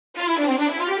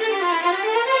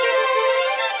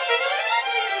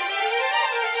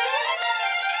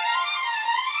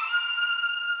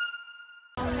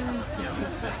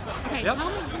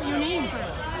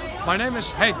My name is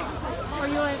Henk. Are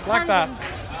you Like that.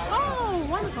 Oh,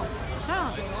 wonderful. So,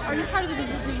 are you part of the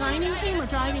designing team or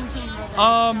driving team?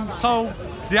 So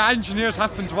the engineers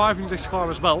have been driving this car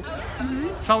as well.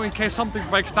 So in case something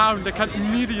breaks down, they can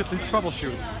immediately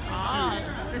troubleshoot. Ah,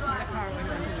 this is the car we're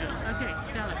going to. Okay,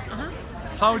 Stella.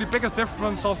 So the biggest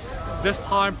difference of this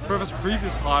time versus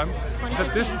previous time is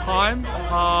that this time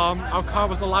our car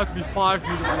was allowed to be 5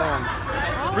 meters long.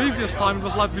 Previous time it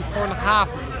was allowed to be 4.5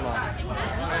 meters long.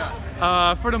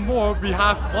 Furthermore, we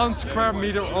have 1 square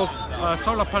meter of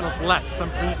solar panels less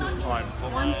than previous time.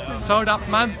 So that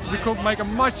meant we could make a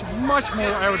much more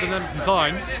aerodynamic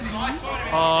design.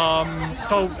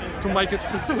 So to make it,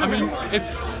 I mean,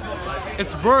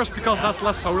 it's worse because there's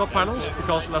less solar panels,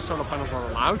 because less solar panels are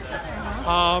allowed.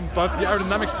 But the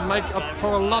aerodynamics make up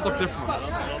for a lot of difference.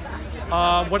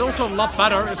 What also a lot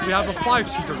better is we have a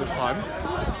 5-seater this time.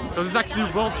 So this is actually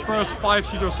the world's first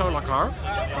 5-seater solar car.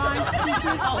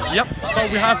 5-seater? Yep, so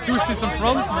we have 2 seats in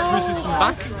front and 3 seats in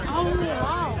back. Oh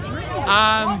wow, really?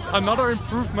 And another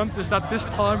improvement is that this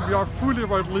time we are fully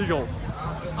road legal.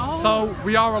 So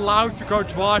we are allowed to go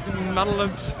drive in the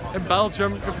Netherlands, in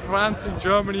Belgium, in France, in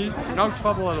Germany, no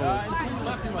trouble at all.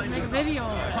 Make a video.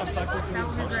 That would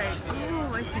be great.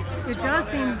 Oh, I see. It does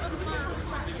seem,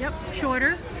 yep,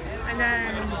 shorter, and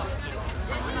then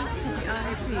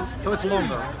I see. So it's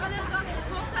longer.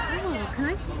 Oh, can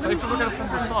I? So if you look at it from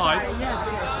the side. Yes.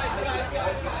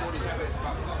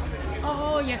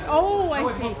 Oh yes. Oh, I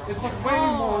see. It was way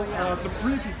more. The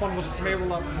previous one was made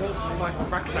mostly like a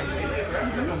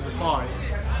rectangle on the side,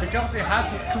 because they had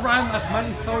to cram as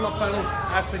many solar panels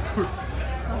as they could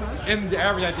in the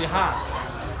area they had.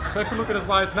 So if you look at it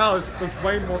right now, it's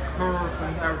way more curved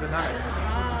and aerodynamic.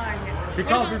 Yes.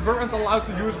 Because we weren't allowed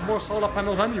to use more solar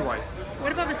panels anyway.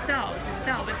 What about the cells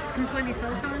itself? It's completely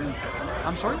silicon?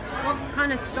 I'm sorry? What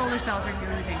kind of solar cells are you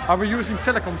using? Are we using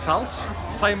silicon cells,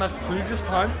 same as the previous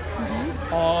time?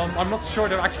 I'm not sure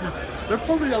they're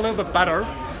probably a little bit better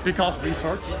because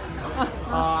research.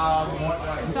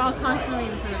 It's all constantly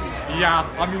improving. Yeah,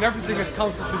 I mean everything is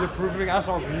constantly improving as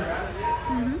are we.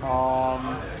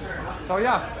 So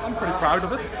yeah, I'm pretty proud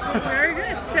of it. Very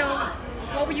good. So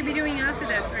what will you be doing after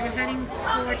this? Are you heading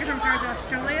for different parts of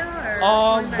Australia?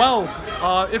 Or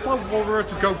if I were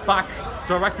to go back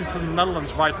directly to the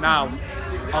Netherlands right now,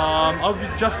 I'll be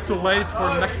just too late for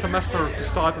the next semester to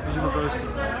start at the university.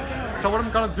 So what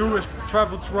I'm gonna do is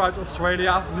travel throughout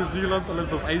Australia, New Zealand, a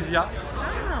little bit of Asia,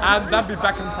 and then be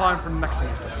back in time for the next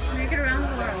semester. Make it around the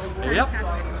world. Yep.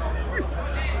 Fantastic.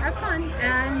 Have fun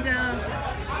and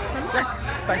good luck.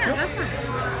 Thank you. Have fun.